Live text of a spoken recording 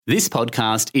This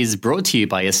podcast is brought to you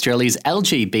by Australia's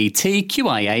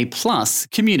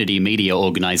LGBTQIA+ community media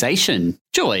organisation,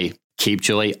 Joy. Keep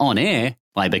Joy on air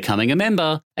by becoming a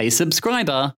member, a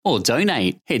subscriber, or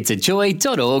donate. Head to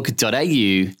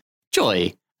joy.org.au.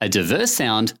 Joy, a diverse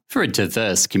sound for a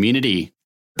diverse community.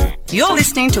 You're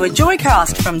listening to a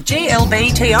Joycast from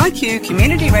GLBTIQ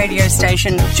community radio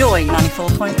station, Joy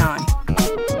 94.9.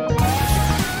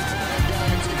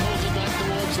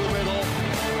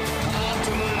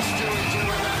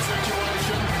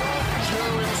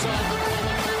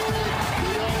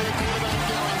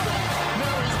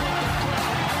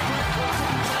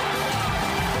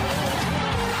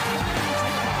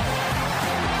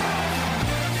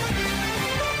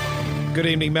 Good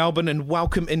evening, Melbourne, and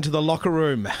welcome into the locker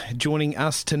room. Joining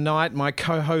us tonight, my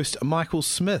co-host Michael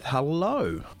Smith.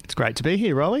 Hello. It's great to be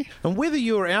here, Rolly. And whether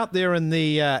you're out there in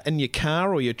your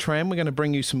car or your tram, we're going to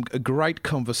bring you a great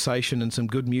conversation and some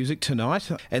good music tonight.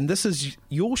 And this is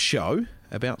your show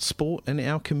about sport in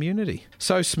our community.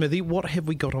 So, Smithy, what have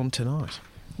we got on tonight?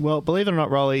 Well, believe it or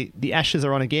not, Rolly, the Ashes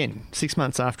are on again, 6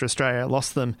 months after Australia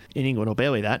lost them in England, or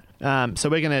barely that. So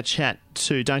we're going to chat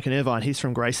to Duncan Irvine. He's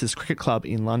from Grace's Cricket Club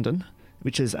in London,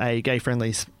 which is a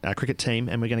gay-friendly cricket team,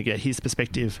 and we're going to get his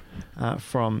perspective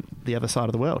from the other side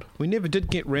of the world. We never did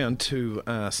get round to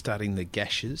starting the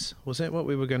Gashes. Was that what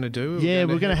we were going to do? We're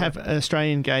going to have an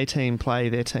Australian gay team play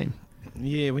their team.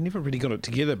 Yeah, we never really got it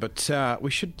together, but we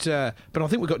should. But I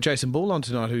think we've got Jason Ball on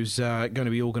tonight, who's going to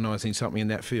be organising something in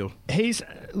that field. He's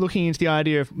looking into the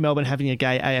idea of Melbourne having a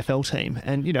gay AFL team,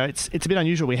 and you know it's a bit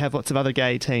unusual. We have lots of other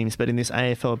gay teams, but in this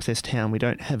AFL-obsessed town, we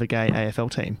don't have a gay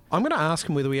AFL team. I'm going to ask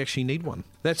him whether we actually need one.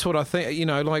 That's what I think. You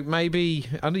know, like maybe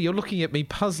I know you're looking at me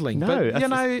puzzling. No, but, you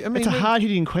know, I mean, it's a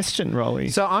hard-hitting question, Rolly.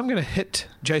 So I'm going to hit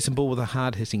Jason Ball with a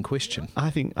hard-hitting question. I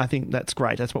think that's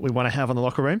great. That's what we want to have on the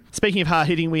locker room. Speaking of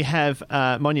hard-hitting, we have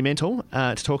Monumental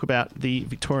to talk about the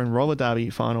Victorian Roller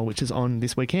Derby final, which is on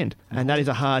this weekend. And that is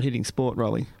a hard-hitting sport,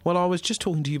 Rolly. Well, I was just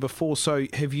talking to you before, so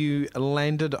have you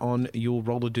landed on your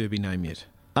roller derby name yet?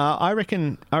 I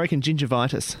reckon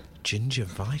gingivitis.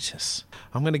 Gingivitis.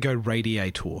 I'm going to go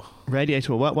radiator.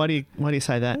 Radiator. Why do you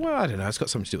say that? Well, I don't know. It's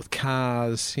got something to do with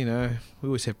cars. You know, we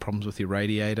always have problems with your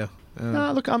radiator.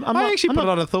 No, look, I actually put a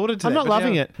lot of thought into that. I'm not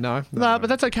loving it. No, but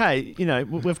that's okay. You know,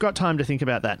 we've got time to think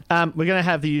about that. We're going to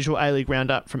have the usual A-League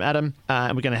roundup from Adam,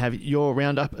 and we're going to have your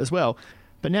roundup as well.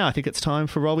 But now I think it's time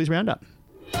for Rolly's roundup.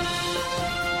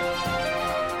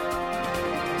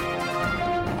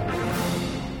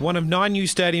 One of 9 new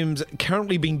stadiums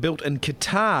currently being built in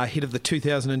Qatar ahead of the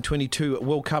 2022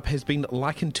 World Cup has been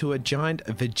likened to a giant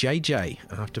vajayjay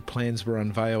after plans were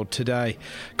unveiled today.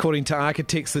 According to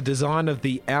architects, the design of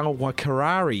the Al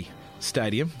Wakarari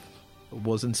Stadium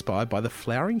was inspired by the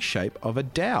flowering shape of a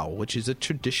dhow, which is a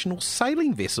traditional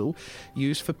sailing vessel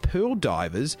used for pearl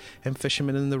divers and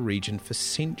fishermen in the region for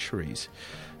centuries.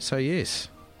 So yes,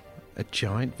 a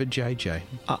giant vajayjay.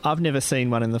 I've never seen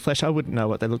one in the flesh. I wouldn't know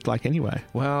what they looked like anyway.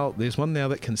 Well, there's one now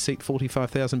that can seat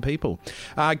 45,000 people.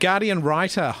 Guardian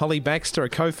writer Holly Baxter, a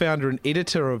co-founder and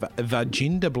editor of the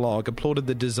Gender blog, applauded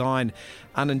the design,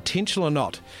 unintentional or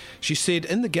not. She said,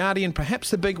 in The Guardian,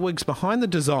 perhaps the bigwigs behind the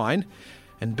design,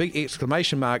 and big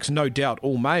exclamation marks, no doubt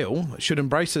all male, should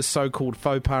embrace this so-called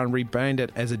faux pas and rebrand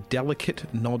it as a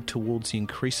delicate nod towards the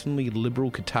increasingly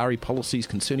liberal Qatari policies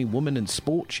concerning women in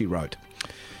sport, she wrote.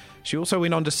 She also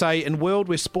went on to say, in a world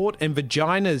where sport and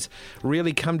vaginas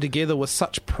really come together with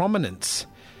such prominence,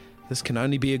 this can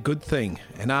only be a good thing.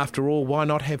 And after all, why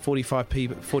not have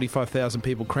 45,000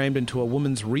 people crammed into a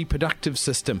woman's reproductive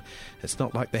system? It's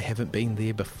not like they haven't been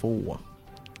there before.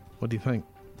 What do you think?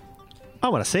 I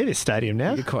want to see this stadium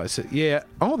now. Yeah.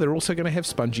 Oh, they're also going to have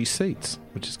spongy seats,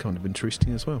 which is kind of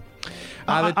interesting as well.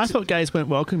 I thought gays weren't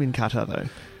welcome in Qatar, though.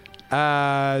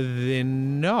 They're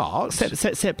not.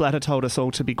 Sepp Blatter told us all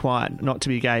to be quiet, not to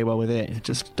be gay while we're there.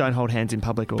 Just don't hold hands in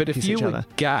public or kiss each other. But if you were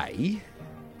gay,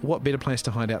 what better place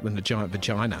to hide out than a giant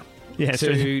vagina? Yeah,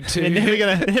 they're never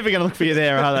going to look for you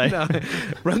there, are they? No,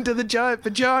 run to the giant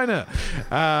vagina.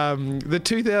 The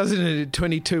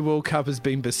 2022 World Cup has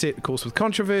been beset, of course, with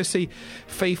controversy.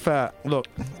 FIFA, look,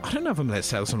 I don't know if I'm that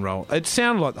salesman role. It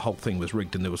sounded like the whole thing was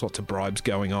rigged and there was lots of bribes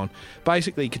going on.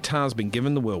 Basically, Qatar's been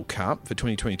given the World Cup for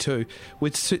 2022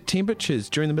 with temperatures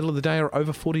during the middle of the day are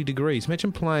over 40 degrees.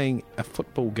 Imagine playing a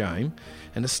football game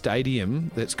in a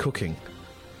stadium that's cooking.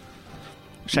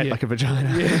 Shaped like a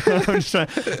vagina. Yeah.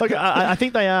 Look, I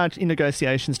think they are in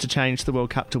negotiations to change the World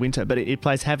Cup to winter, but it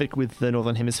plays havoc with the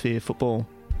Northern Hemisphere football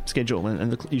schedule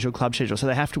and the usual club schedule, so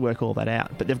they have to work all that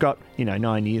out. But they've got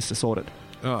 9 years to sort it.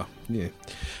 Oh, yeah.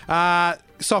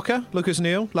 Soccer, Lucas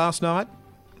Neal, last night.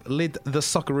 led the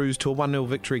Socceroos to a 1-0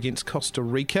 victory against Costa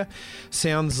Rica.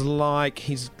 Sounds like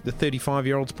the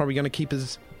 35-year-old's probably going to keep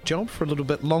his job for a little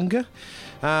bit longer.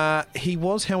 He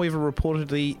was, however,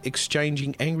 reportedly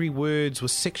exchanging angry words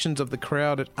with sections of the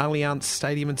crowd at Allianz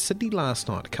Stadium in Sydney last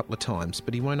night a couple of times,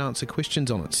 but he won't answer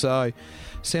questions on it. So,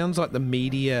 sounds like the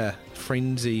media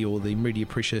frenzy or the media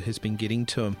pressure has been getting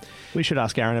to him. We should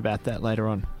ask Aaron about that later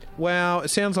on. Well, it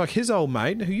sounds like his old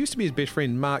mate, who used to be his best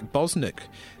friend, Mark Bosnick,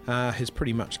 has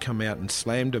pretty much come out and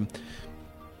slammed him,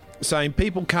 saying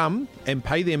people come and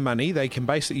pay their money. They can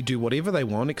basically do whatever they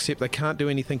want, except they can't do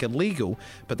anything illegal,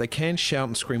 but they can shout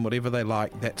and scream whatever they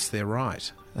like. That's their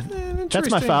right.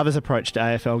 That's my father's approach to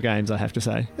AFL games, I have to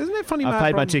say. Isn't that funny, I've Mark?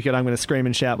 paid my ticket, I'm going to scream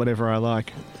and shout whatever I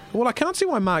like. Well, I can't see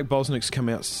why Mark Bosnick's come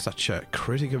out such a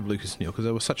critic of Lucas Neal, because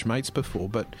they were such mates before,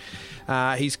 but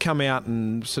he's come out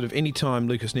and sort of any time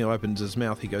Lucas Neal opens his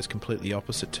mouth, he goes completely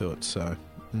opposite to it, so...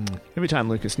 Every time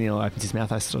Lucas Neal opens his mouth,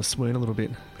 I sort of swoon a little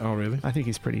bit. Oh, really? I think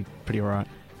he's pretty all right.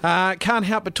 Can't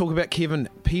help but talk about Kevin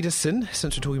Peterson,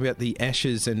 since we're talking about the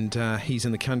Ashes and he's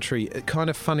in the country. Kind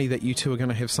of funny that you two are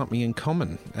going to have something in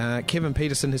common. Kevin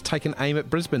Peterson has taken aim at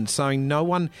Brisbane, saying no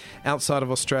one outside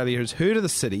of Australia has heard of the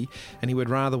city and he would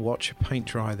rather watch paint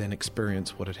dry than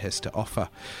experience what it has to offer.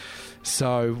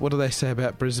 So, what do they say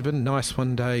about Brisbane? Nice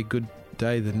one day, good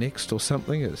day the next or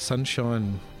something. It's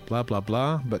sunshine... blah, blah,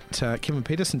 blah. But Kevin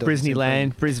Peterson does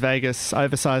Brisneyland, Bris Vegas,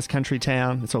 oversized country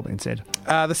town. It's all been said.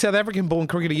 The South African-born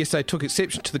cricketer yesterday took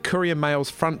exception to the Courier Mail's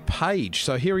front page.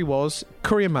 So here he was,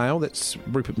 Courier Mail, that's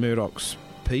Rupert Murdoch's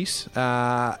piece.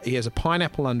 He has a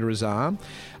pineapple under his arm,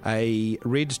 a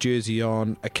Reds jersey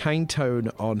on, a cane toad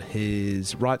on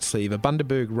his right sleeve, a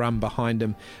Bundaberg rum behind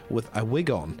him with a wig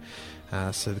on.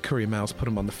 So the Courier Mail's put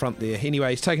him on the front there.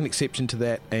 Anyway, he's taken exception to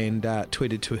that and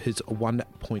tweeted to his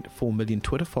 1.4 million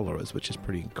Twitter followers, which is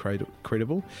pretty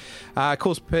incredible. Of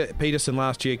course, Peterson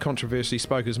last year controversially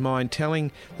spoke his mind,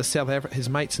 telling his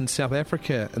mates in South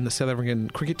Africa and the South African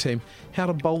cricket team how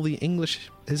to bowl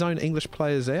his own English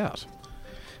players out.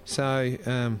 So,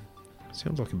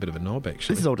 sounds like a bit of a knob,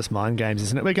 actually. This is all just mind games,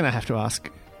 isn't it? We're going to have to ask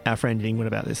our friend in England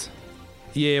about this.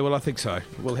 Yeah, well, I think so.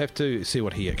 We'll have to see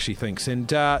what he actually thinks. And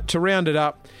to round it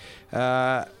up,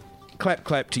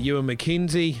 clap to Ewan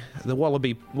McKenzie. The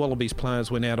Wallabies players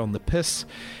went out on the piss,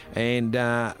 and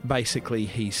basically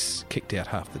he's kicked out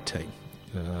half the team.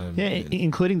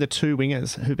 Including the two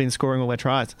wingers who've been scoring all their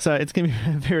tries. So it's going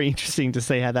to be very interesting to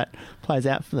see how that plays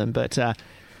out for them. But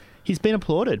he's been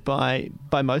applauded by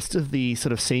most of the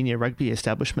sort of senior rugby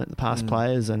establishment, the past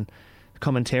players and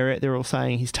commentariat. They're all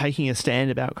saying he's taking a stand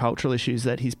about cultural issues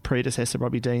that his predecessor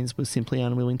Robbie Deans was simply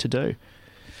unwilling to do.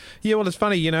 Yeah, well, it's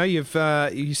funny,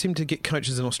 you seem to get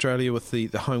coaches in Australia with the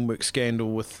homework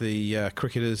scandal with the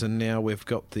cricketers, and now we've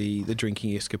got the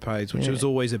drinking escapades, which was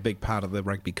always a big part of the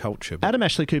rugby culture. But Adam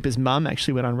Ashley Cooper's mum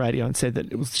actually went on radio and said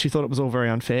that she thought it was all very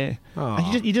unfair.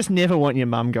 Oh. You just never want your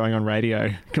mum going on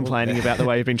radio complaining about the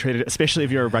way you've been treated, especially if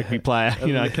you're a rugby player.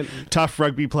 Tough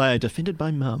rugby player defended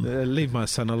by mum. Leave my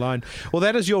son alone. Well,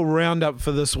 that is your roundup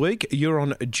for this week. You're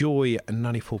on Joy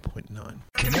 94.9.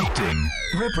 Connecting,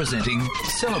 representing,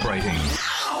 celebrating. Joy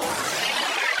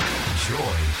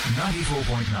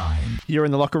 94.9. You're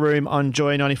in the locker room on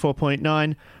Joy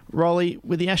 94.9. Rolly,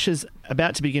 with the Ashes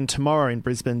about to begin tomorrow in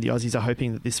Brisbane, the Aussies are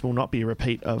hoping that this will not be a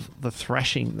repeat of the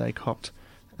thrashing they copped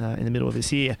in the middle of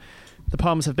this year. The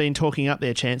Palms have been talking up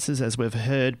their chances, as we've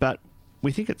heard, but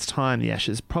we think it's time the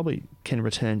Ashes probably can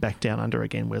return back down under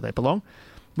again where they belong.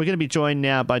 We're going to be joined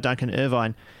now by Duncan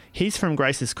Irvine. He's from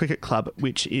Grace's Cricket Club,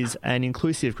 which is an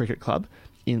inclusive cricket club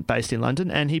based in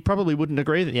London, and he probably wouldn't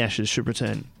agree that the Ashes should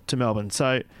return to Melbourne.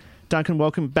 So, Duncan,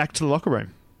 welcome back to the locker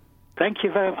room. Thank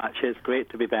you very much. It's great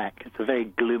to be back. It's a very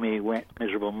gloomy, wet,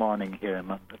 miserable morning here in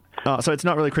London. Oh, so it's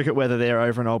not really cricket weather there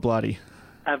over in Old Blighty?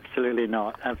 Absolutely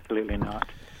not. Absolutely not.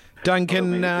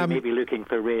 Duncan... We may be looking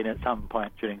for rain at some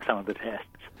point during some of the tests.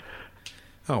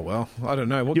 Oh, well, I don't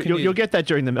know. You'll get that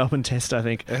during the Melbourne test, I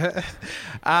think.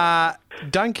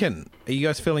 Duncan, are you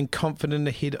guys feeling confident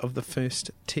ahead of the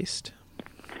first test?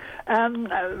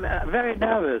 Very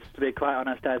nervous, to be quite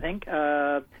honest, I think.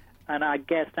 And I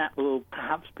guess that will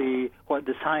perhaps be what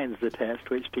decides the test,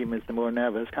 which team is the more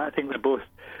nervous. I think they're both...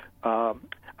 I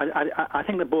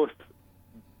think they're both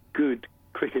good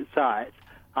cricket sides.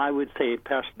 I would say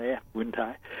personally, wouldn't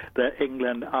I, that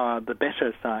England are the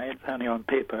better side, certainly on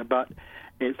paper, but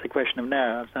it's a question of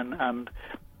nerves, and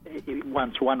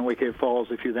once one wicket falls,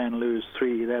 if you then lose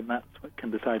three, then that's what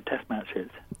can decide test matches.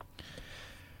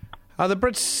 Are the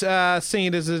Brits seeing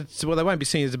it as they won't be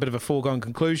seeing it as a bit of a foregone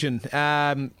conclusion.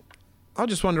 I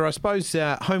just wonder, I suppose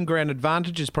home ground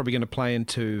advantage is probably going to play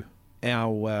into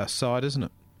our side, isn't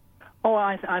it? Oh,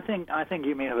 I think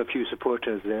you may have a few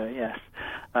supporters there, yes.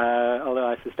 Although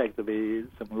I suspect there'll be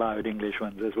some loud English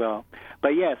ones as well.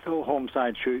 But yes, home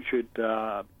side should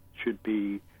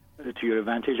be to your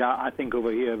advantage. I think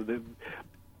over here,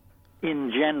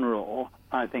 in general,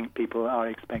 I think people are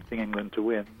expecting England to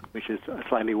win, which is a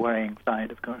slightly worrying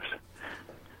side, of course.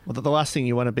 Well, the last thing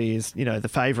you want to be is, the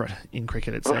favourite in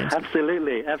cricket, it seems.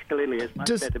 Absolutely. It's much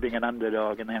better being an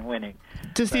underdog and then winning.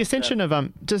 Does the ascension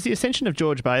of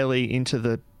George Bailey into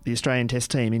the Australian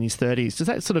Test team in his 30s, does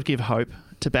that sort of give hope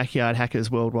to backyard hackers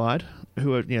worldwide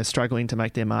who are struggling to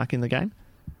make their mark in the game?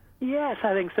 Yes,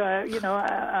 I think so.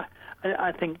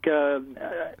 I think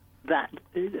that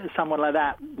someone like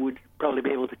that would probably be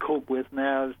able to cope with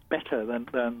nerves better than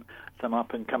some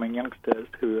up-and-coming youngsters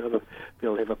who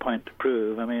feel they have a point to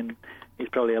prove. I mean, he's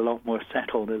probably a lot more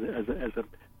settled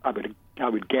I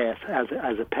would guess, as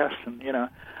a person,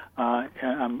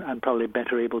 and probably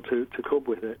better able to cope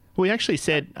with it. Well, he actually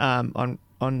said to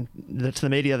the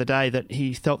media the other day that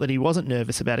he felt that he wasn't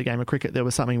nervous about a game of cricket. There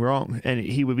was something wrong, and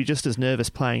he would be just as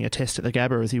nervous playing a test at the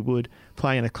Gabba as he would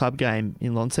playing in a club game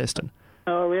in Launceston.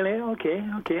 Oh, really?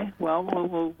 Okay. Well,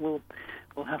 we'll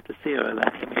have to see her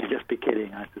that. He may just be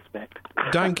kidding, I suspect.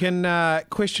 Duncan,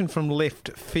 question from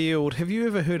left field. Have you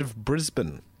ever heard of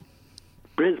Brisbane?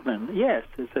 Brisbane, yes.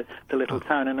 It's a little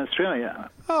town in Australia.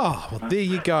 Oh, well, there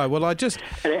you go. Well, And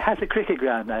it has a cricket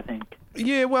ground, I think.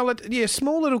 Yeah, well,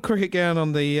 small little cricket ground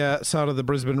on the side of the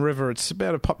Brisbane River. It's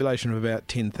about a population of about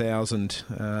 10,000.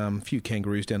 A few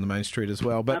kangaroos down the main street as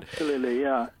well. But absolutely,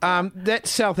 yeah. That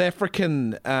South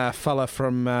African fella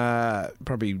from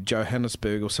probably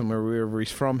Johannesburg or somewhere wherever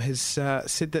he's from has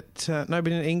said that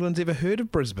nobody in England's ever heard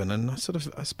of Brisbane. And I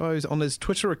suppose on his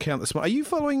Twitter account this morning. Are you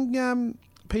following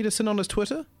Peterson on his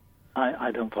Twitter?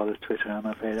 I don't follow Twitter, I'm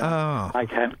afraid. I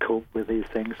can't cope with these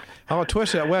things. Oh,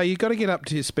 Twitter. Well, you've got to get up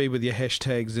to your speed with your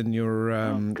hashtags and your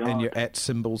 @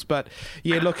 symbols. But,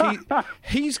 yeah, look,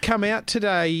 he's come out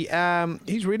today.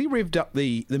 He's really revved up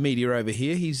the media over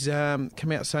here. He's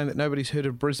come out saying that nobody's heard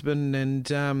of Brisbane and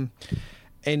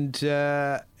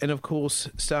of course,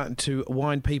 starting to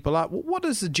wind people up. What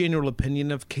is the general opinion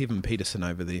of Kevin Peterson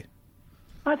over there?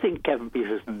 I think Kevin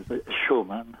Peterson's a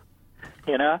showman,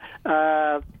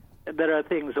 There are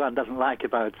things one doesn't like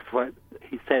about what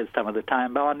he says some of the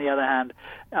time, but on the other hand,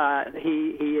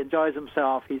 he enjoys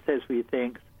himself. He says what he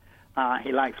thinks.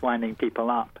 He likes winding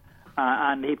people up,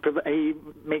 and he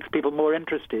makes people more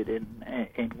interested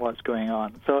in what's going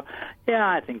on. So, yeah,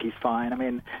 I think he's fine. I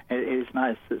mean, it's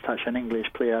nice that such an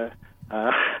English player.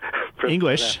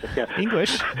 English.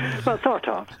 Well, sort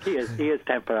of. He is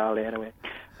temporarily anyway.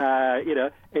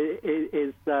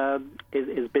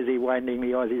 Is busy winding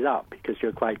the Aussies up because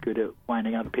you're quite good at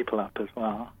winding other people up as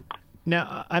well.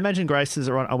 Now, I imagine Graces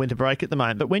are on a winter break at the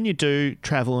moment, but when you do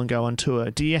travel and go on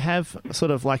tour, do you have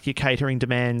sort of like your catering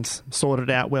demands sorted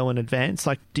out well in advance?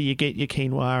 Like, do you get your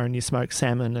quinoa and your smoked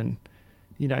salmon and,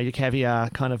 your caviar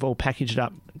kind of all packaged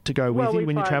up to go with you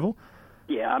when you travel?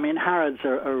 Yeah, I mean, Harrods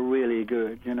are really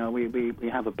good. We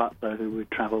have a butler who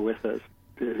would travel with us,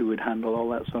 who would handle all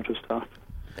that sort of stuff.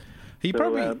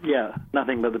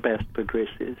 Nothing but the best for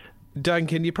Graces.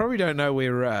 Duncan, you probably don't know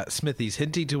where Smithy's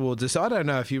hinting towards this. I don't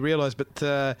know if you realise, but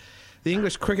the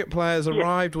English cricket players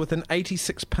arrived with an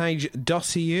 86-page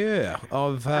dossier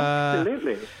of...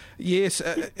 Absolutely. Yes,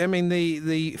 I mean,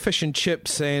 the fish and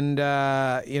chips and,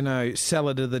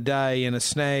 salad of the day and a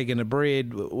snag and a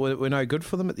bread were no good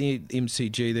for them at the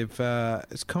MCG.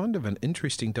 It's kind of an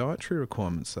interesting dietary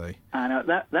requirement, say. I know.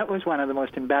 That was one of the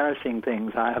most embarrassing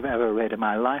things I have ever read in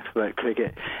my life about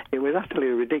cricket. It was utterly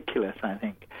ridiculous, I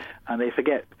think. And they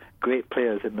forget great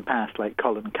players in the past like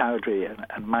Colin Cowdrey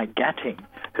and Mike Gatting,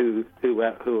 who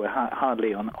were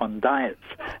hardly on diets,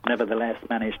 nevertheless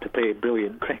managed to play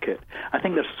brilliant cricket. I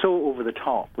think they're so over the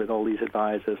top with all these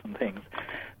advisors and things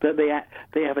that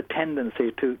they have a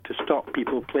tendency to stop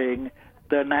people playing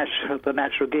the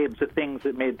natural games, the things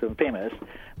that made them famous.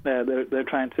 They're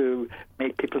trying to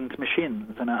make people into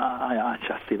machines, and I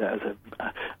just see that as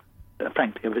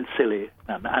frankly, a bit silly,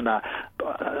 and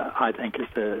I think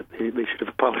they should have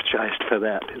apologised for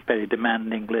that. It's a very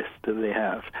demanding list that they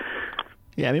have.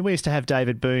 Yeah, I mean, we used to have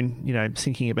David Boone,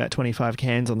 sinking about 25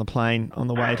 cans on the plane on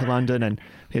the way to London, and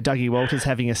Dougie Walters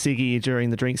having a ciggy during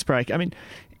the drinks break. I mean,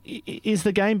 is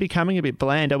the game becoming a bit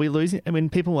bland? Are we losing? I mean,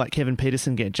 people like Kevin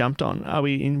Peterson get jumped on. Are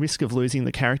we in risk of losing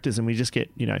the characters, and we just get,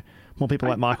 more people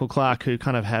like Michael Clarke who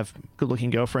kind of have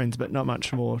good-looking girlfriends but not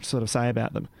much more to sort of say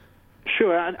about them?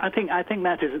 Sure, I think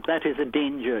that is a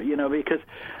danger, because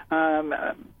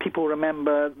people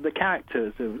remember the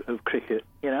characters of cricket.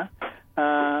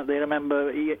 They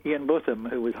remember Ian Botham,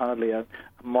 who was hardly a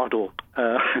model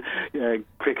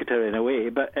cricketer in a way,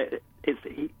 but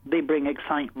they bring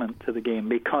excitement to the game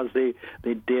because they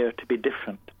dare to be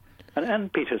different.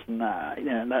 And Peterson,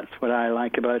 that's what I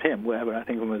like about him. Whatever I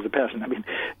think of him as a person, I mean,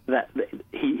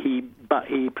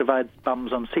 he provides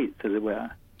bums on seats, as it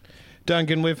were.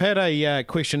 Duncan, we've had a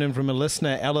question in from a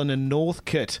listener, Alan in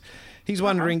Northcote. He's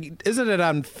wondering, isn't it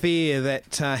unfair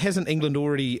that hasn't England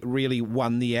already really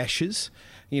won the Ashes?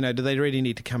 Do they really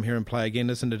need to come here and play again?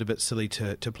 Isn't it a bit silly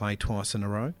to play twice in a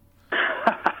row?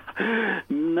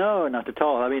 No, not at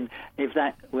all. I mean, if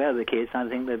that were the case, I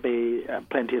think there'd be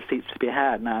plenty of seats to be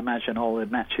had, and I imagine all the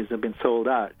matches have been sold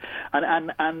out.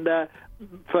 And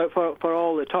for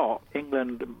all the talk,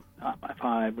 England, if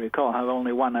I recall, have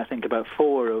only won, I think, about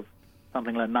 4 of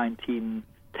something like 19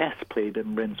 tests played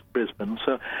in Brisbane.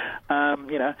 So,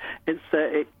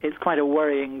 it's quite a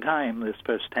worrying time, this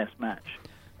first test match.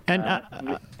 And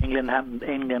England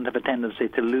have a tendency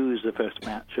to lose the first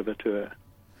match of a tour.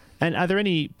 And are there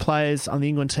any players on the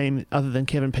England team other than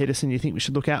Kevin Peterson you think we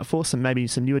should look out for? Maybe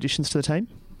some new additions to the team?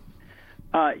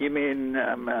 You mean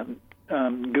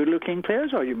good-looking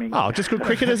players, or you mean? Oh, just good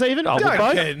cricketers, even. Both.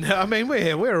 I mean,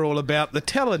 we're all about the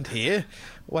talent here.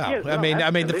 Wow, yes, I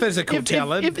mean the physical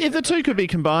talent. If the two could be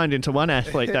combined into one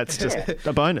athlete, that's just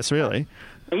a bonus, really.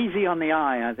 Easy on the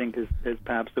eye, I think, is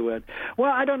perhaps the word.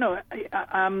 Well, I don't know.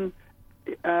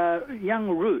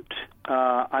 Young Root,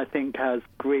 I think, has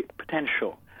great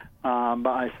potential. But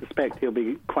I suspect he'll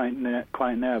be quite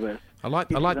nervous. I like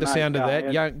the sound of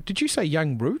that. Young, did you say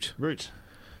Young Root? Root.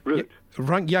 Yeah,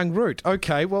 Young Root.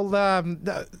 Okay, well,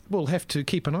 we'll have to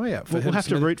keep an eye out for him. We'll have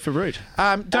to root for Root.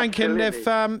 Duncan, if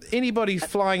anybody's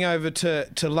flying over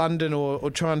to London or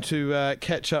trying to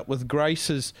catch up with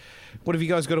Grace's, what have you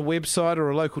guys got, a website or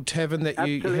a local tavern that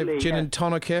you have gin and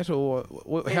tonic at, or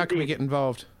how can we get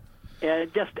involved?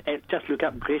 Just look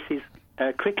up Grace's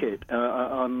Cricket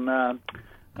on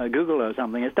Google or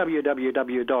something. It's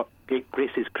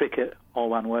www.gracescricket, all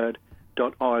one word,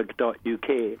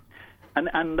 .org.uk. And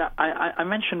I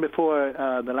mentioned before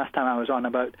the last time I was on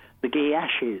about the Gay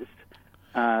Ashes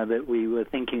that we were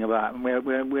thinking about, and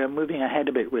we're moving ahead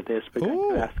a bit with this. We're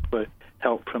going to ask for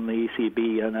help from the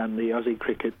ECB and the Aussie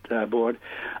Cricket Board,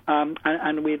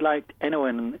 and we'd like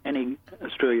any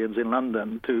Australians in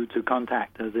London to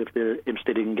contact us if they're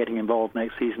interested in getting involved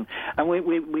next season. And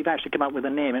we've actually come up with a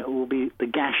name. It will be the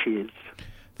Gashes.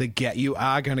 You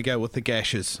are going to go with the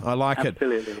Gashes. I like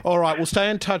Absolutely. it. All right, we'll stay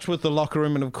in touch with the locker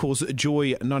room and, of course,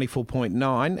 Joy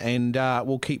 94.9, and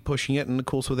we'll keep pushing it, and, of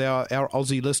course, with our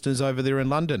Aussie listeners over there in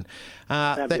London.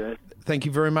 Thank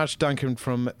you very much, Duncan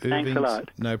from Irving's. Thanks a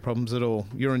lot. No problems at all.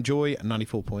 You're in Joy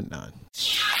 94.9.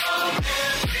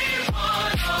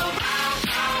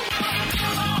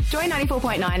 Joy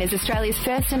 94.9 is Australia's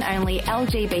first and only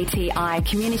LGBTI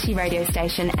community radio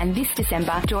station, and this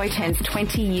December, Joy turns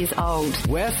 20 years old.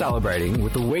 We're celebrating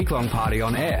with a week-long party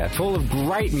on air, full of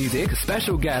great music,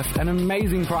 special guests, and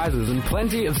amazing prizes, and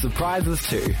plenty of surprises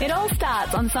too. It all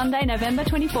starts on Sunday, November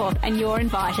 24th, and you're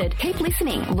invited. Keep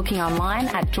listening, looking online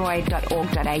at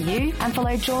joy.org.au, and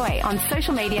follow Joy on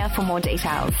social media for more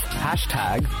details.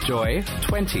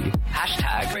 #Joy20.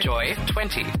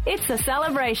 #Joy20. It's a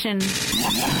celebration.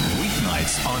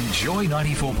 Weeknights on Joy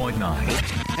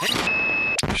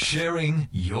 94.9. Sharing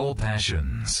your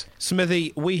passions.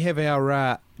 Smithy, we have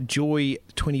our Joy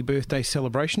 20 birthday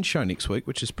celebration show next week,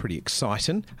 which is pretty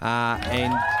exciting. Very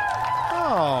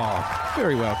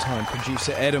well timed,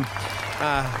 producer Adam.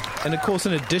 And of course,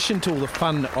 in addition to all the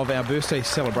fun of our birthday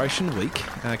celebration week,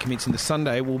 commencing this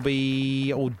Sunday, will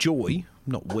be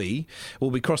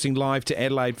crossing live to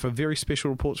Adelaide for very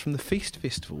special reports from the Feast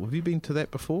Festival. Have you been to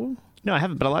that before? No, I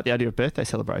haven't, but I like the idea of birthday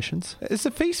celebrations. Is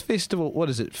the Feast Festival, what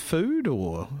is it, food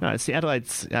or...? No, it's the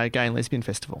Adelaide's Gay and Lesbian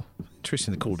Festival.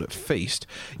 Interesting they called it Feast.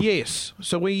 Yes,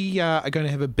 so we are going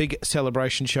to have a big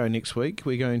celebration show next week.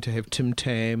 We're going to have Tim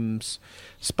Tams,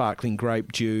 sparkling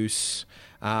grape juice,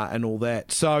 and all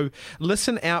that. So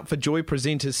listen out for Joy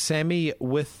presenters Sammy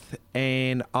with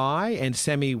an I and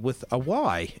Sammy with a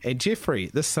Y and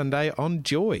Jeffrey this Sunday on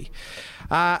Joy.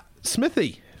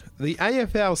 Smithy, the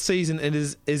AFL season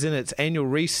is in its annual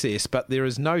recess, but there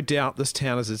is no doubt this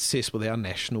town is obsessed with our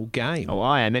national game. Oh,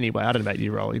 I am anyway. I don't know about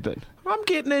you, Rolly, but... I'm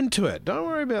getting into it. Don't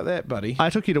worry about that, buddy. I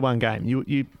took you to one game.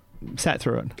 You sat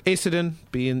through it. Essendon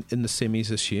be in the semis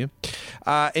this year.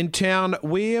 In town,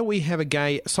 where we have a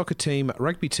gay soccer team,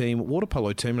 rugby team, water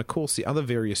polo team, and of course the other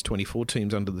various 24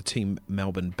 teams under the Team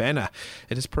Melbourne banner,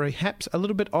 it is perhaps a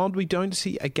little bit odd we don't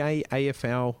see a gay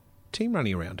AFL team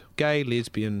running around. Gay,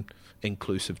 lesbian,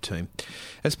 inclusive team.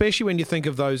 Especially when you think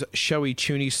of those showy,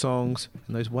 tuney songs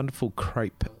and those wonderful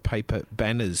crepe paper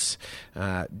banners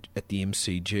at the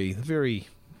MCG. Very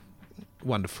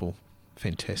Wonderful.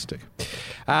 Fantastic.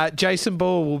 Jason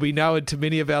Ball will be known to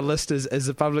many of our listeners as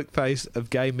the public face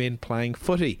of gay men playing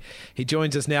footy. He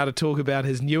joins us now to talk about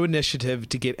his new initiative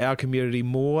to get our community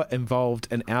more involved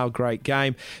in our great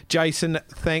game. Jason,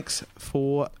 thanks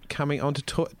for coming on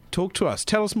to talk to us.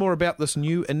 Tell us more about this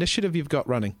new initiative you've got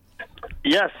running.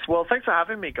 Yes, well, thanks for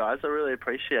having me, guys. I really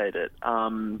appreciate it.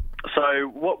 So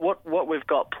what we've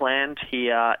got planned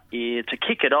here is to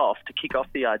kick off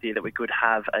the idea that we could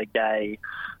have a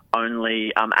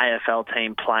gay-only AFL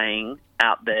team playing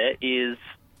out there is,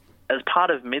 as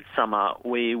part of Midsummer,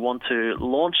 we want to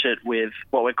launch it with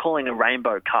what we're calling a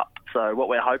Rainbow Cup. So what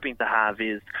we're hoping to have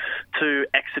is 2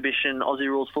 exhibition Aussie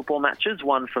rules football matches,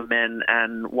 one for men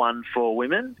and one for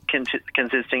women,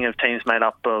 consisting of teams made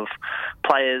up of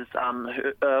players from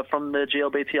the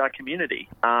GLBTI community.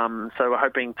 So we're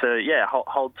hoping to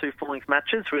hold 2 full-length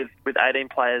matches with 18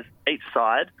 players each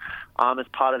side as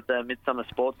part of the Midsummer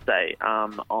Sports Day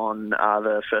on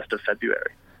the 1st of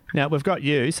February. Now, we've got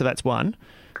you, so that's one.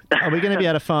 Are we going to be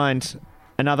able to find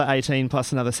another 18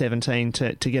 plus another 17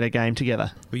 to get a game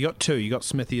together? We got 2. You got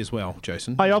Smithy as well,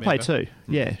 Jason. Oh, I'll play 2.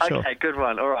 Yeah, sure. Okay, good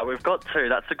one. All right, we've got 2.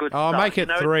 That's a good start. start. Make it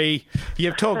 3.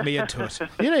 You've talked me into it.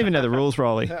 You don't even know the rules,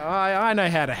 Rolly. I know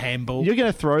how to handball. You're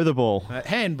going to throw the ball.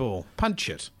 Handball. Punch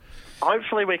it.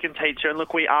 Hopefully we can teach you. And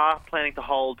look, we are planning to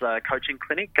hold a coaching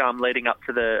clinic leading up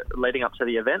to the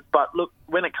event. But look,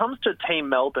 when it comes to Team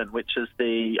Melbourne, which is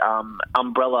the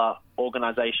umbrella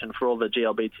organisation for all the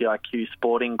GLBTIQ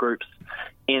sporting groups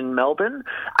in Melbourne,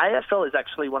 AFL is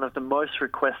actually one of the most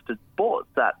requested sports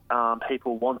that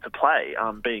people want to play.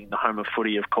 Being the home of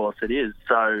footy, of course, it is.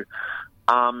 So.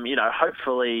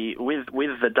 Hopefully with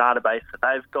the database that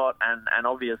they've got and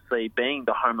obviously being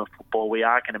the home of football, we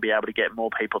are going to be able to get more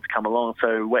people to come along.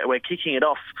 So we're kicking it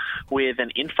off with an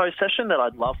info session that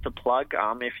I'd love to plug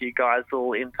if you guys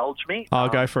will indulge me. I'll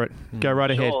go for it. Go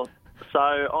right ahead. Sure. So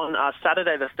on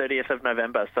Saturday the 30th of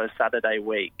November, so Saturday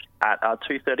week at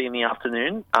 2:30 in the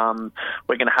afternoon,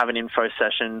 we're going to have an info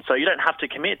session. So you don't have to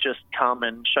commit, just come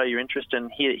and show your interest and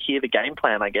hear the game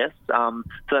plan, I guess. So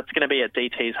that's going to be at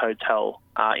DT's Hotel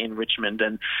in Richmond.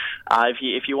 And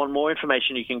if you want more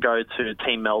information, you can go to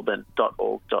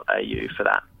teammelbourne.org.au for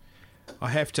that. I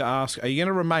have to ask, are you going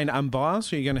to remain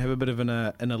unbiased or are you going to have a bit of an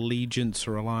allegiance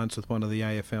or alliance with one of the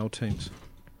AFL teams?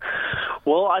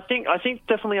 Well, I think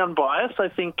definitely unbiased. I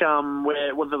think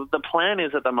the plan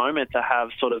is at the moment to have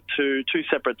sort of two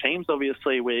separate teams.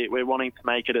 Obviously, we're wanting to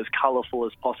make it as colourful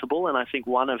as possible, and I think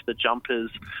one of the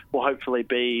jumpers will hopefully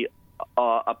be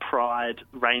a Pride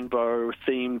rainbow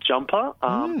themed jumper.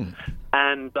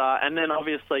 And then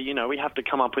obviously, we have to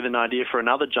come up with an idea for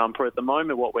another jumper. At the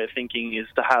moment, what we're thinking is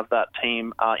to have that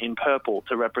team in purple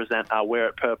to represent Wear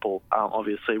It Purple,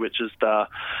 obviously, which is the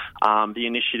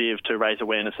initiative to raise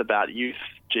awareness about youth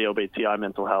GLBTI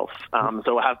mental health.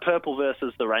 So we'll have purple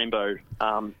versus the rainbow,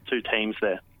 2 teams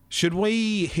there. Should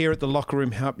we here at the Locker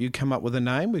Room help you come up with a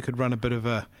name? We could run a bit of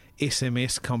a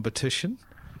SMS competition.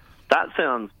 That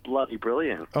sounds bloody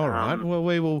brilliant. All right. Well,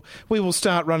 we will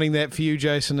start running that for you,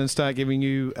 Jason, and start giving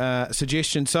you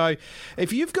suggestions. So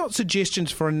if you've got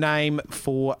suggestions for a name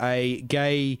for a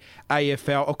gay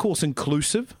AFL, of course,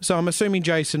 inclusive. So I'm assuming,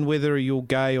 Jason, whether you're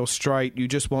gay or straight, you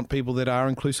just want people that are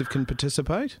inclusive can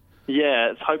participate?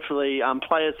 Yeah, it's hopefully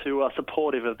players who are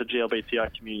supportive of the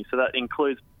GLBTI community. So that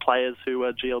includes players who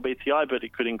are GLBTI, but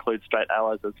it could include straight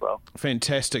allies as well.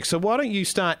 Fantastic. So why don't you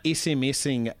start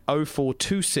SMSing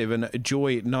 0427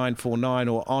 Joy 949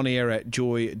 or on air at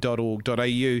joy.org.au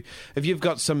if you've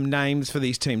got some names for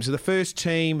these teams. So the first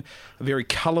team, very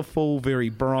colourful, very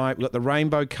bright. We've got the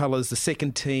rainbow colours. The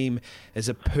second team is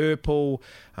a purple.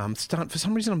 For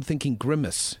some reason, I'm thinking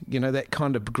Grimace. That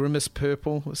kind of Grimace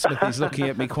purple. Smithy's looking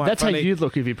at me quite That's funny. how you'd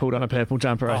look if you pulled on a purple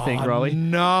jumper, I think, Rolly.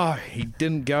 No, he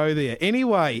didn't go there.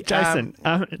 Anyway, Jason,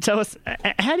 tell us,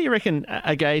 how do you reckon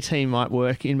a gay team might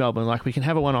work in Melbourne? Like, we can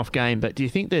have a one-off game, but do you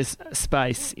think there's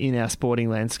space in our sporting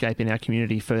landscape, in our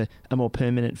community, for a more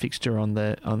permanent fixture on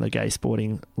the gay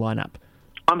sporting lineup?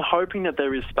 I'm hoping that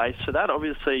there is space for that.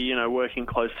 Obviously, working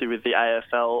closely with the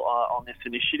AFL on this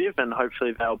initiative, and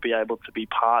hopefully they'll be able to be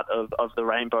part of the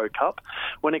Rainbow Cup.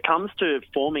 When it comes to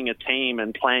forming a team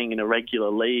and playing in a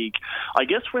regular league, I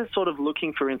guess we're sort of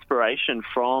looking for inspiration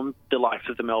from the likes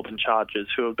of the Melbourne Chargers,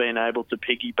 who have been able to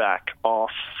piggyback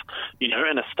off,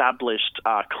 an established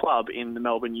club in the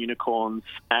Melbourne Unicorns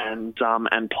and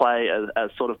play as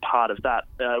sort of part of that.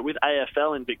 With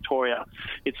AFL in Victoria,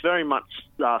 it's very much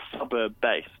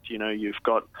suburb-based. based. You know, you've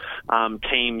got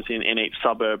teams in each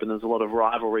suburb, and there's a lot of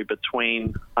rivalry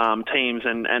between teams.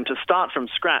 And to start from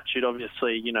scratch,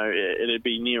 it'd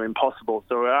be near impossible.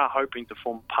 So we are hoping to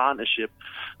form a partnership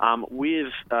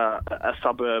with a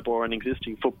suburb or an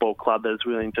existing football club that's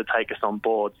willing to take us on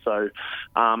board. So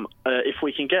if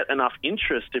we can get enough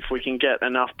interest, if we can get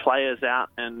enough players out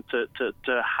and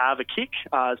to have a kick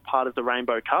as part of the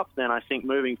Rainbow Cup, then I think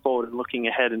moving forward and looking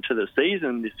ahead into the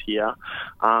season this year,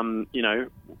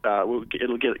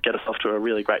 it'll get us off to a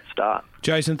really great start.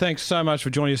 Jason, thanks so much for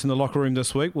joining us in the locker room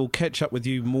this week. We'll catch up with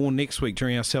you more next week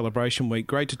during our celebration week.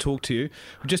 Great to talk to you.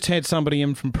 We've just had somebody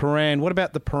in from Paran. What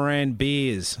about the Paran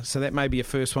Bears? So that may be a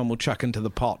first one we'll chuck into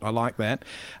the pot. I like that.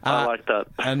 I like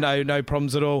that. No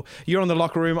problems at all. You're on the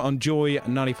locker room on Joy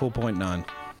 94.9.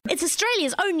 It's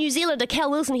Australia's own New Zealander, Cal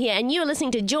Wilson here, and you are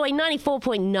listening to Joy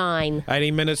 94.9.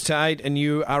 18 minutes to 8, and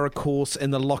you are, of course,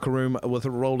 in the locker room with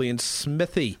Rolly and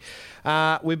Smithy.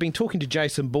 We've been talking to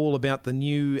Jason Ball about the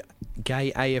new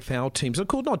gay AFL teams. They're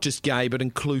called not just gay, but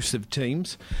inclusive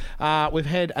teams. We've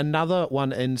had another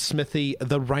one in Smithy,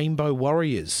 the Rainbow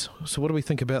Warriors. So what do we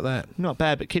think about that? Not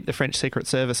bad, but keep the French Secret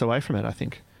Service away from it, I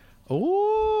think.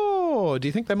 Oh, do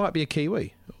you think they might be a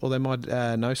Kiwi? Or they might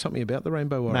know something about the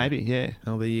Rainbow Warrior? Maybe, yeah.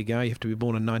 Oh, there you go. You have to be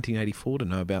born in 1984 to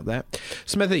know about that.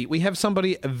 Smithy, we have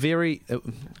somebody very...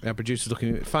 our producer's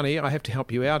looking funny. I have to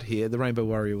help you out here. The Rainbow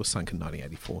Warrior was sunk in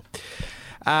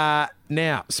 1984.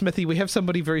 Now, Smithy, we have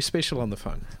somebody very special on the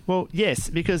phone. Well, yes,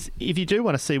 because if you do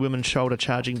want to see women shoulder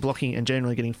charging, blocking and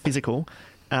generally getting physical...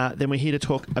 then we're here to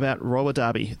talk about roller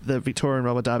derby. The Victorian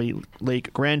Roller Derby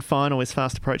League Grand Final is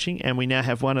fast approaching, and we now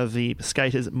have one of the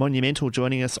skaters, Monumental,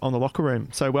 joining us on the locker room.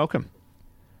 So welcome.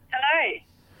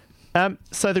 Hello.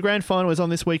 So the Grand Final is on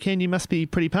this weekend. You must be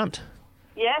pretty pumped.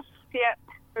 Yes, yep.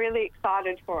 Really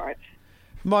excited for it.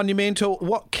 Monumental,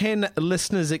 what can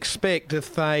listeners expect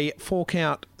if they fork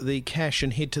out the cash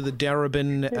and head to the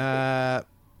Darebin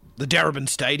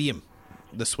Stadium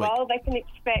this week? Well, they can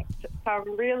expect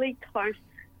some really close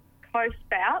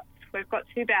bouts. We've got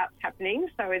 2 bouts happening.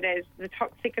 So there's the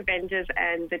Toxic Avengers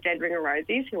and the Dead Ringer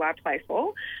Rosies, who I play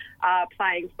for,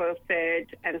 playing for 3rd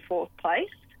and 4th place.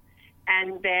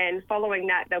 And then following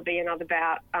that, there'll be another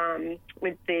bout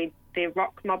with the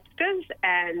Rock Mobsters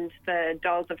and the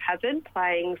Dolls of Hazard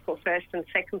playing for 1st and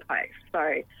 2nd place.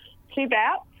 So 2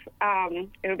 bouts.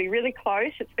 It'll be really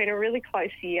close. It's been a really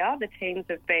close year. The teams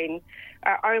have been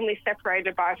only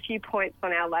separated by a few points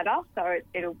on our ladder, so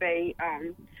it'll be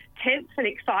tense and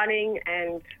exciting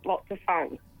and lots of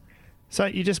fun. So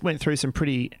you just went through some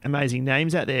pretty amazing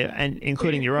names out there, and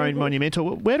including your own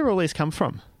Monumental. Where do all these come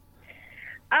from?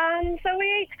 So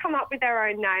we each come up with our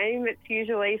own name. It's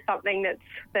usually something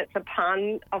that's a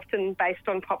pun, often based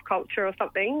on pop culture or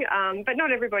something. But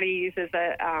not everybody uses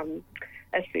a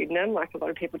pseudonym. Like, a lot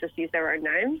of people just use their own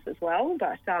names as well.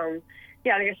 But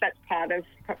yeah, I guess that's part of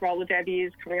roller derby,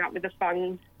 is coming up with a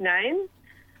fun name.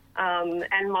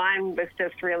 And mine was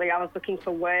just really, I was looking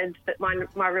for words that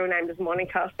my real name is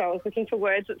Monica, so I was looking for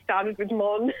words that started with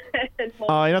Mon.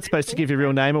 Oh, you're not supposed to give your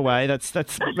real name away. That's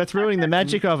ruining the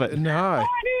magic of it. No. Oh,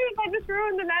 it is. I just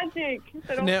ruined the magic.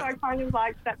 But also I kind of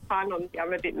like that fun.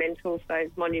 I'm a bit mental, so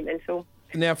Monumental.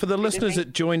 Now, for the listeners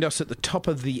that joined us at the top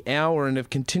of the hour and have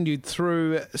continued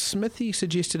through, Smithy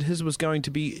suggested his was going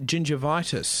to be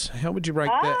gingivitis. How would you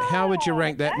rank that? How would you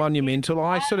rank that, Monumental?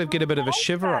 I sort of get a bit of a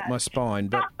shiver up my spine,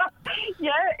 but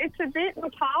yeah, it's a bit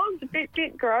macabre, a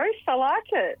bit gross. I like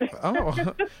it. Oh,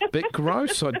 a bit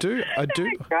gross. I do. Isn't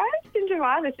it gross?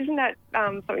 Gingivitis, isn't that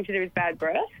something to do with bad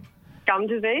breath? Gum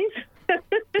disease?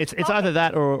 It's either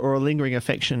that or a lingering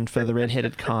affection for the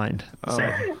red-headed kind. Oh. So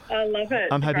I love it.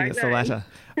 I'm hoping it's the latter.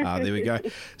 There we go.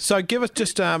 So give us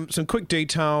just some quick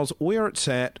details, where it's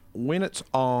at, when it's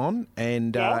on,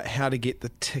 and how to get the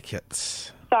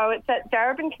tickets. So it's at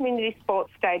Darebin Community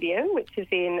Sports Stadium, which is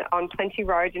on Plenty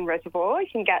Road in Reservoir. You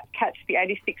can catch the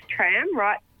 86 tram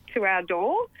right to our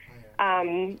door.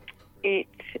 It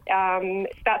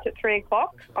starts at 3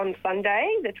 o'clock on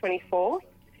Sunday, the 24th.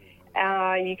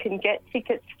 You can get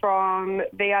tickets from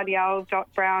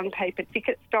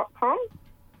vrdl.brownpapertickets.com.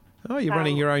 Oh, you're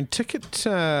running your own ticket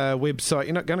website.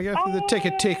 You're not going to go through the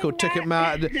Ticket Tech or Ticket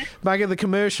Mart, make the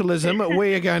commercialism.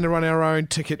 We are going to run our own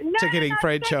ticketing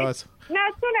franchise. No,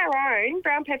 it's not our own.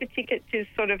 Brown Paper Tickets is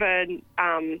sort of I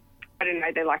don't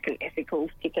know, they're like an ethical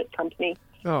ticket company.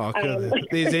 Oh, God.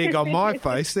 There's egg on my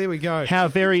face. There we go. How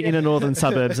very inner northern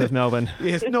suburbs of Melbourne.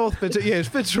 Yes,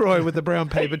 Fitzroy with the brown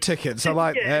paper tickets. I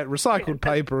like that. Recycled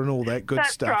paper and all that good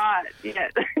stuff. That's right, yeah.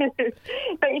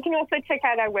 But you can also check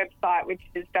out our website, which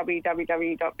is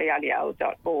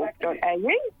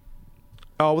www.brdl.org.au.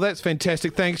 Oh, well, that's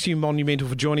fantastic. Thanks, you Monumental,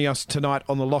 for joining us tonight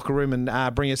on the Locker Room and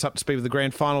bringing us up to speed with the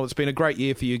grand final. It's been a great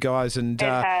year for you guys, and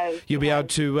you'll be able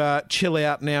to chill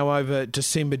out now over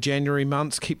December, January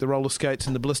months, keep the roller skates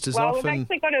and the blisters off. Well, we've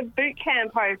actually got a boot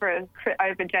camp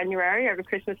over January, over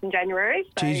Christmas and January.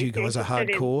 So geez, you guys are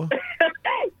hardcore.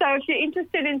 So if you're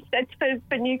interested in, it's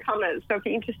for newcomers, so if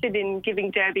you're interested in giving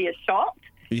Derby a shot,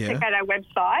 check out our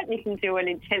website and you can do an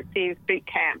intensive boot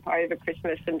camp over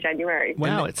Christmas and January.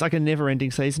 Wow, it's like a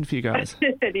never-ending season for you guys.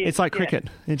 It is, it's like cricket.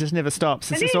 It just never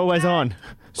stops. It's just always on.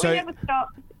 We never stop.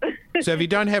 So if you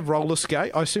don't have roller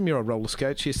skate, I assume you're on roller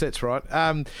skates. Yes, that's right.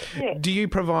 Do you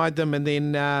provide them and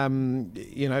then,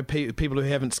 people who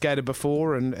haven't skated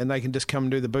before and they can just come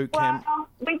and do the boot camp? Well,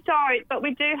 we don't, but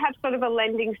we do have sort of a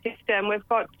lending system. We've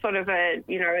got sort of a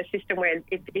system where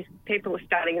if people are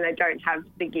starting and they don't have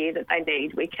the gear that they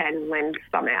need, we can lend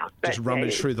some out. Just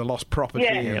rummage through the lost property.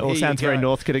 Yeah, it all sounds very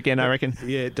Northcote again, I reckon.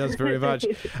 Yeah, it does very much.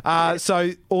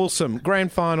 So awesome.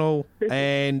 Grand final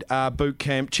and boot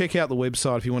camp. Check out the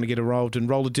website if you want to get involved in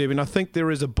roller derby. And I think there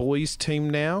is a boys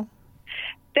team now.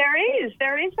 There is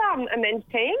a men's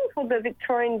team called the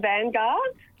Victorian Vanguard.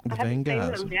 The I haven't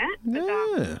Vanguards. seen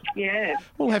them yet. But,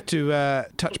 We'll have to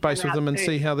touch base with them and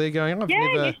see how they're going.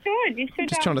 You should.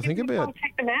 Just trying to think about it.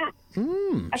 Check them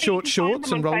out. Short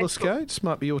shorts and roller skates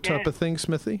might be your type of thing,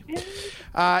 Smithy.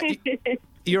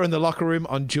 You're in the Locker Room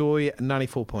on Joy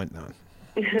 94.9.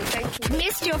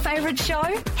 Missed your favourite show?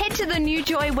 Head to the new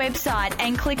Joy website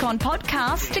and click on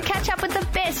podcasts to catch up with the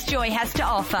best Joy has to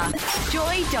offer.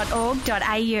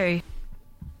 joy.org.au.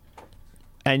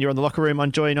 And you're on the Locker Room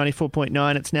on Joy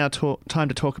 94.9. It's now time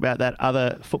to talk about that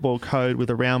other football code with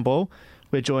a round ball.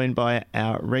 We're joined by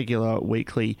our regular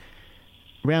weekly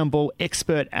round ball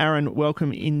expert, Aaron.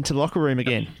 Welcome into the Locker Room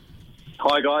again.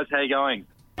 Hi, guys. How you going?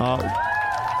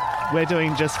 Oh, we're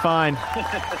doing just fine.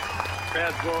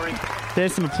 Crowd's roaring.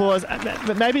 There's some applause,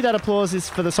 but maybe that applause is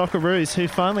for the Socceroos, who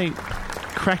finally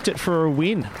cracked it for a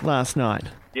win last night.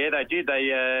 Yeah, they did.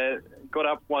 They got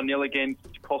up 1-0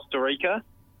 against Costa Rica.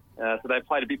 So they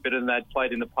played a bit better than they'd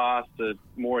played in the past, a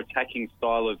more attacking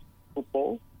style of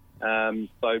football.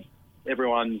 So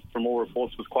everyone, from all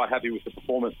reports, was quite happy with the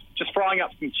performance. Just frying up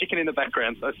some chicken in the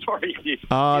background, so sorry if you...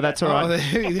 Oh, that's all right.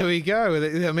 There we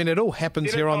go. I mean, it all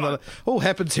happens here on the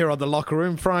Locker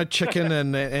Room. Fried chicken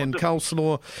and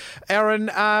coleslaw. Aaron,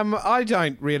 I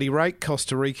don't really rate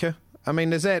Costa Rica. I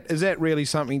mean, is that really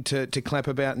something to clap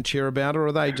about and cheer about, or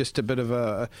are they just a bit of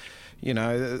a,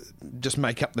 just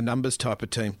make up the numbers type of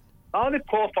team? Oh, they've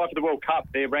qualified for the World Cup.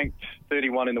 They're ranked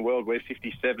 31 in the world. We're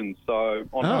 57. So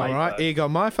on right. Egg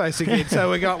on my face again. So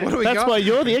what do we got? That's why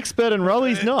you're the expert and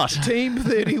Rolly's not. Team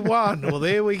 31. Well,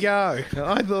 there we go.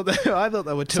 I thought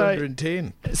they were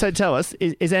 210. So tell us,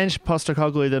 is Ange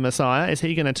Postecoglou the Messiah? Is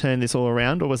he going to turn this all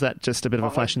around, or was that just a bit of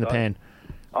a flash in the pan?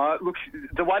 Look,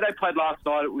 the way they played last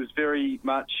night, it was very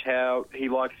much how he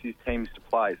likes his teams to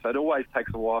play. So it always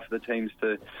takes a while for the teams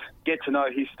to get to know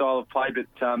his style of play. But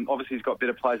obviously he's got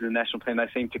better players in the national team. They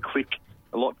seem to click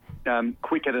a lot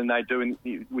quicker than they do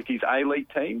with his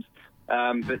A-League teams.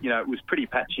 But, it was pretty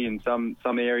patchy in some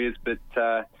areas. But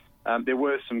there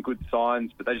were some good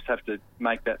signs, but they just have to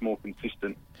make that more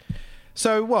consistent.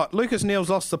 So what? Lucas Neal's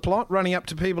lost the plot, running up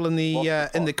to people in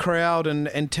the crowd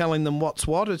and telling them what's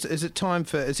what. Is it time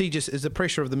for? Is the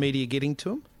pressure of the media getting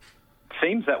to him?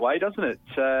 Seems that way, doesn't it?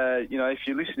 If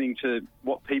you're listening to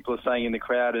what people are saying in the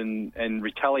crowd and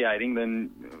retaliating,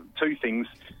 then two things.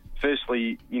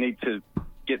 Firstly, you need to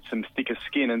get some thicker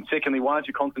skin, and secondly, why aren't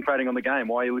you concentrating on the game?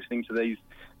 Why are you listening to these,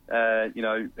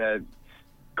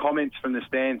 comments from the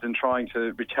stands and trying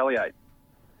to retaliate?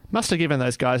 Must have given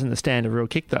those guys in the stand a real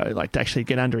kick, though, like to actually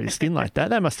get under his skin like that.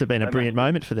 That must have been a brilliant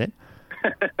moment for them.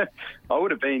 I would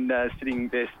have been sitting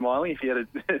there smiling if he had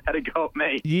a go at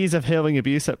me. Years of hurling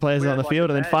abuse at players on the field,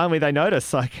 and then finally they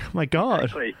notice, like, oh my God,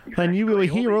 exactly. They knew we were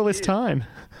here all this time.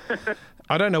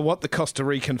 I don't know what the Costa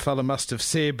Rican fella must have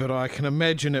said, but I can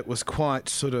imagine it was quite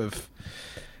sort of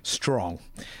strong.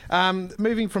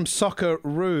 Moving from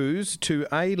Socceroos to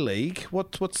A-League,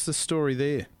 what's the story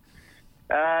there?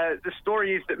 The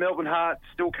story is that Melbourne Hearts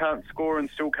still can't score and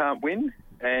still can't win,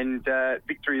 and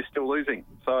Victory is still losing.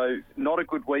 So not a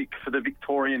good week for the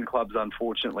Victorian clubs,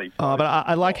 unfortunately. Oh, but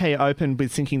I like how you opened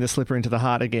with sinking the slipper into the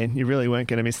heart again. You really weren't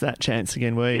going to miss that chance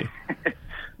again, were you?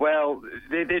 Well,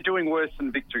 they're doing worse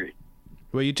than Victory.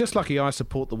 Well, you're just lucky I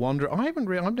support the Wanderers. I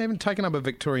haven't taken up a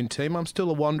Victorian team. I'm still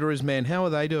a Wanderers man. How are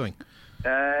they doing?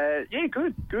 Yeah,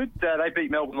 good. They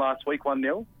beat Melbourne last week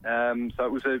 1-0. So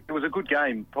it was a good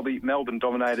game. Probably Melbourne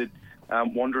dominated.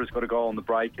 Wanderers got a goal on the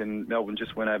break, and Melbourne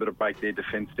just went over to break their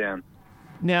defence down.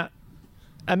 Now,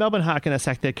 Are Melbourne Heart going to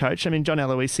sack their coach? I mean, John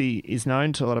Aloisi is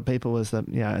known to a lot of people as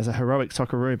as a heroic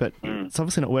Socceroo, but it's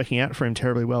obviously not working out for him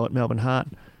terribly well at Melbourne Heart.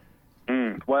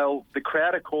 Well, the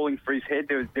crowd are calling for his head.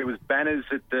 There was banners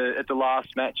at the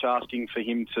last match asking for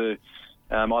him to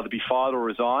either be fired or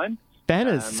resign.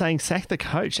 Banners saying sack the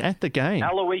coach at the game.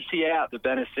 Aloisi out, the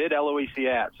banner said. Aloisi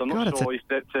out. So I'm not sure if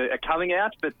that's a coming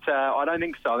out, but I don't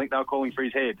think so. I think they were calling for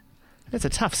his head. It's a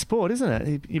tough sport, isn't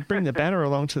it? You bring the banner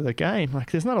along to the game.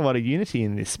 Like, there's not a lot of unity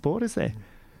in this sport, is there?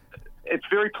 It's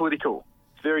very political.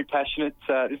 It's very passionate.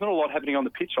 There's not a lot happening on the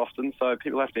pitch often, so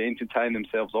people have to entertain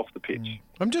themselves off the pitch.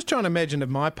 I'm just trying to imagine if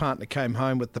my partner came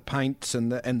home with the paints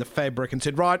and the fabric and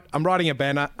said, right, I'm writing a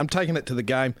banner, I'm taking it to the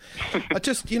game. I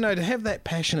just, to have that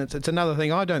passion, it's another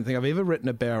thing. I don't think I've ever written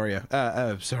a banner.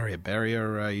 A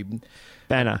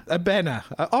banner.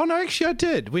 Oh, no, actually I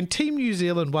did. When Team New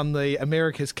Zealand won the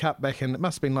America's Cup back in, it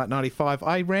must have been like 95,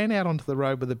 I ran out onto the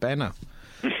road with a banner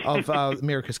of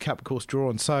America's Cup, of course,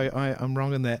 drawn. So I'm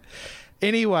wrong in that.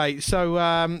 Anyway,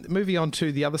 so moving on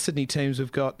to the other Sydney teams,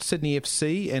 we've got Sydney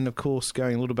FC and, of course,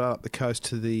 going a little bit up the coast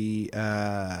to the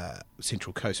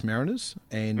Central Coast Mariners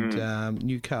and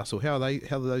Newcastle. How are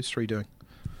those three doing?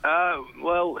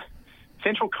 Well,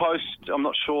 Central Coast, I'm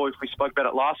not sure if we spoke about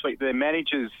it last week. Their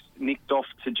manager's nicked off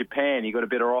to Japan. He got a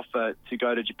better offer to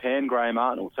go to Japan, Graham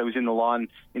Arnold. So he was in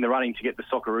the running to get the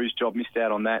Socceroos job, missed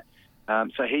out on that.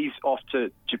 So he's off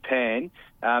to Japan.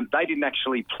 They didn't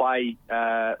actually play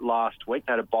last week.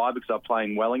 They had a bye because they were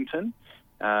playing Wellington.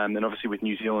 And obviously with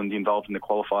New Zealand involved in the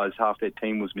qualifiers, half their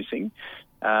team was missing.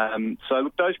 So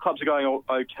look, those clubs are going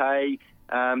okay.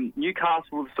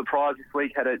 Newcastle was surprised this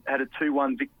week, had a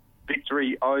 2-1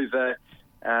 victory over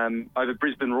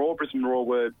Brisbane Roar. Brisbane Roar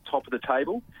were top of the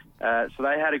table. So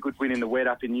they had a good win in the wet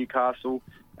up in Newcastle.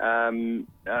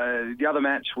 The other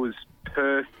match was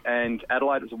Perth and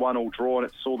Adelaide. It was a 1-1 draw, and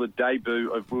it saw the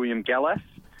debut of William Gallas,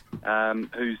 who's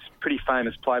a pretty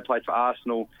famous player, played for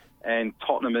Arsenal and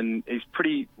Tottenham, and is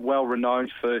pretty well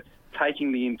renowned for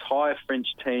taking the entire French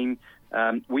team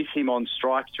with him on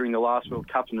strike during the last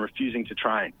World Cup and refusing to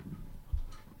train.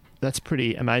 That's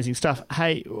pretty amazing stuff.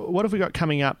 Hey, what have we got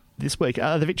coming up this week?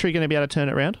 Are the Victory going to be able to turn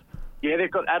it around? Yeah,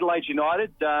 they've got Adelaide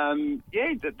United.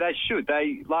 They should.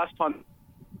 Last time...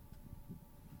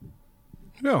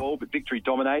 Oh. But Victory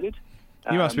dominated.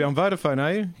 You must be on Vodafone,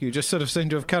 are you? You just sort of seem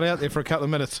to have cut out there for a couple of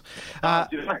minutes.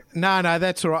 No,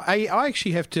 that's all right. I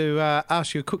actually have to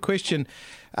ask you a quick question.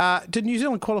 Did New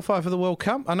Zealand qualify for the World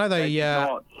Cup? I know they did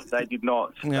not. They did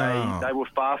not. Oh. They were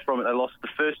far from it. They lost the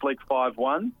first leg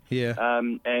 5-1. Yeah.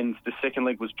 And the second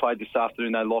leg was played this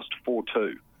afternoon. They lost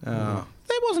 4-2. Oh.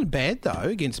 That wasn't bad, though,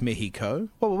 against Mexico.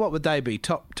 What would they be?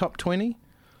 Top 20?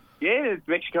 Yeah,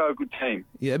 Mexico are a good team.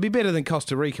 Yeah, it'd be better than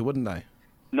Costa Rica, wouldn't they?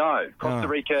 No, Costa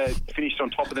Rica finished on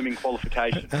top of them in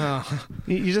qualification.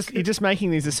 You're just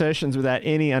making these assertions without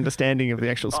any understanding of the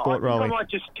actual sport, Rolly. I might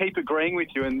just keep agreeing with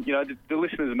you, and the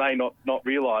listeners may not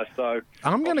realise. So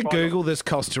I'm going to Google this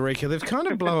Costa Rica. They've kind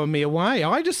of blown me away.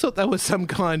 I just thought they was some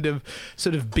kind of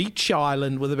sort of beach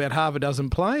island with about half a dozen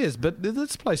players, but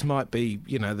this place might be,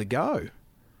 the go.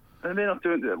 And they're not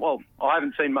doing well. I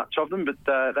haven't seen much of them, but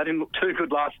they didn't look too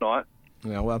good last night.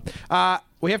 Yeah, well,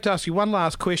 we have to ask you one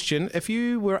last question. If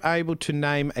you were able to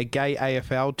name a gay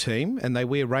AFL team and they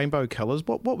wear rainbow colours,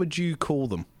 what would you call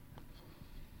them?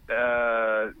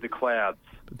 The Clouds.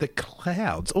 The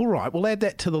Clouds. All right, we'll add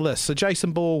that to the list. So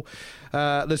Jason Ball,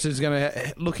 listeners,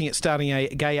 looking at starting a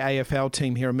gay AFL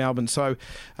team here in Melbourne. So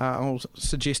I'll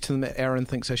suggest to them that Aaron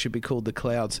thinks they should be called the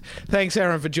Clouds. Thanks,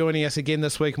 Aaron, for joining us again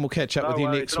this week, and we'll catch up with you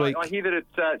next week. I hear that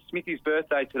it's Smithy's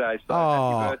birthday today, so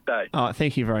happy birthday. Oh,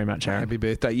 thank you very much, Aaron. Happy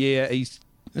birthday. Yeah, he's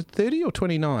 30 or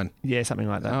 29? Yeah, something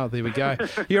like that. Oh, there we go.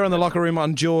 You're on The Locker Room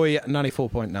on Joy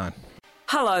 94.9.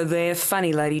 Hello there,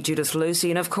 funny lady Judith Lucy,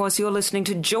 and of course you're listening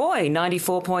to Joy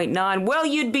 94.9. Well,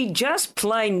 you'd be just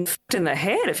plain in the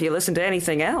head if you listened to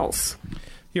anything else.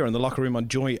 You're in The Locker Room on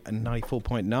Joy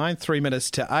 94.9, 3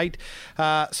 minutes to 8.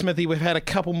 Smithy, we've had a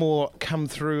couple more come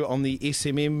through on the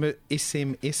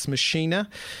SMS machina.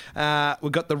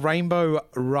 We've got the Rainbow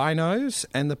Rhinos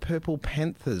and the Purple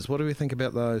Panthers. What do we think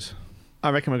about those? I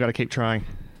reckon we've got to keep trying.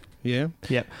 Yeah?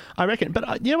 Yep. I reckon.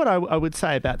 But you know what I would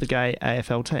say about the gay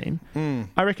AFL team?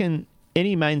 I reckon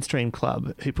any mainstream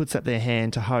club who puts up their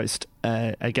hand to host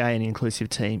a gay and inclusive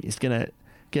team is going to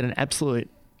get an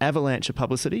absolute avalanche of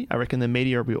publicity. I reckon the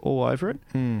media will be all over it.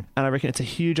 And I reckon it's a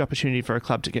huge opportunity for a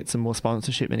club to get some more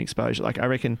sponsorship and exposure. Like, I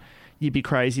reckon you'd be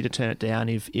crazy to turn it down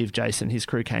if Jason, his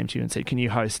crew, came to you and said, can you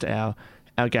host our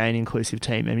our gay and inclusive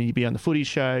team. I mean, you'd be on the footy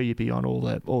show, you'd be on all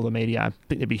the media. I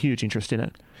think there'd be huge interest in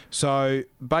it. So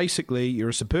basically, you're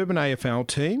a suburban AFL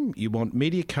team. You want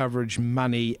media coverage,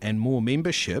 money, and more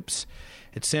memberships.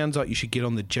 It sounds like you should get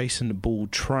on the Jason Ball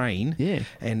train. Yeah.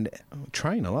 And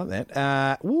train, I like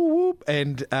that. Whoop, whoop,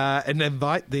 and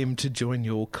invite them to join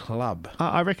your club.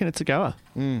 I reckon it's a goer.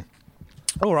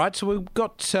 All right, so we've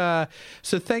got... so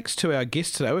thanks to our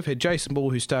guests today. We've had Jason Ball,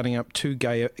 who's starting up 2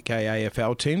 gay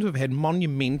AFL teams. We've had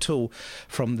Monumental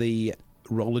from the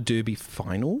roller derby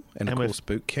final and of course,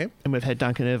 boot camp. And we've had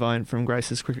Duncan Irvine from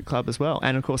Grace's Cricket Club as well.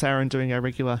 And, of course, Aaron doing our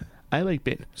regular A-League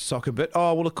bit. Soccer bit.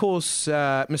 Oh, well, of course,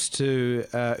 Mr.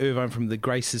 Irvine from the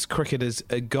Grace's Cricket has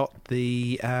got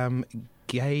the...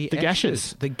 The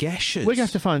gashes. The gashes. We're going to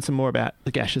have to find some more about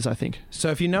the gashes, I think. So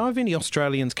if you know of any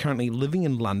Australians currently living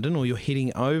in London or you're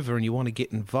heading over and you want to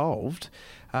get involved,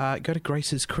 go to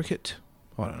Grace's Cricket,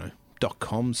 I don't know,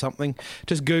 .com something.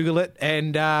 Just Google it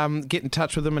and get in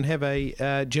touch with them and have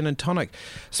a gin and tonic.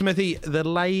 Smithy, the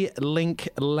Lay Link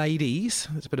ladies,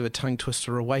 it's a bit of a tongue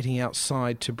twister, are waiting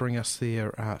outside to bring us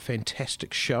their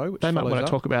fantastic show. They might want to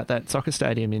talk about that soccer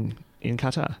stadium in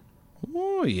Qatar.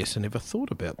 Oh, yes, I never thought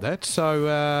about that. So,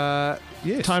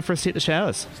 yes. Time for us to hit the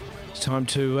showers. It's time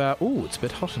to... it's a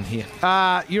bit hot in here.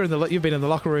 You've been in the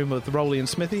locker room with Rolly and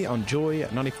Smithy on Joy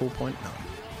at 94.9.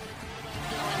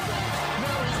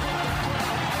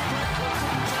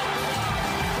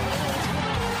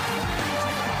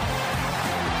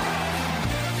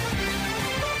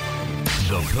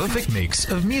 The perfect mix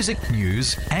of music,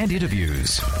 news and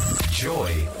interviews.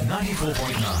 Joy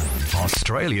 94.9.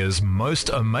 Australia's most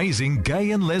amazing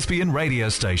gay and lesbian radio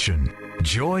station.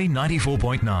 Joy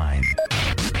 94.9.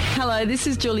 Hello, this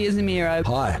is Julia Zamiro.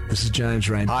 Hi, this is James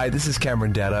Rain. Hi, this is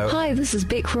Cameron Daddo. Hi, this is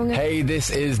Beck Runga. Hey,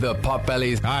 this is the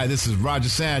Potbellies. Hi, this is Roger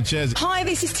Sanchez. Hi,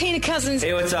 this is Tina Cousins.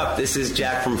 Hey, what's up? This is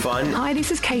Jack from Fun. Hi,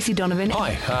 this is Casey Donovan.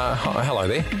 Hi, hello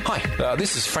there. Hi,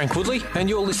 this is Frank Woodley, and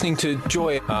you're listening to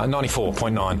Joy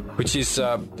 94.9, which is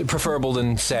preferable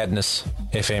than Sadness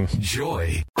FM.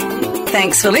 Joy.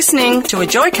 Thanks for listening to a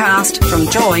Joycast from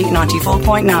Joy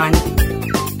 94.9.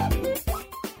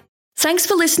 Thanks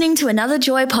for listening to another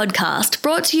Joy podcast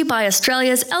brought to you by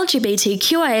Australia's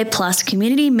LGBTQIA+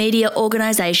 community media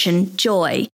organisation,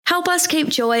 Joy. Help us keep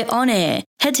Joy on air.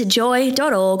 Head to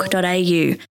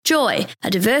joy.org.au. Joy, a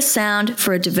diverse sound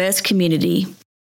for a diverse community.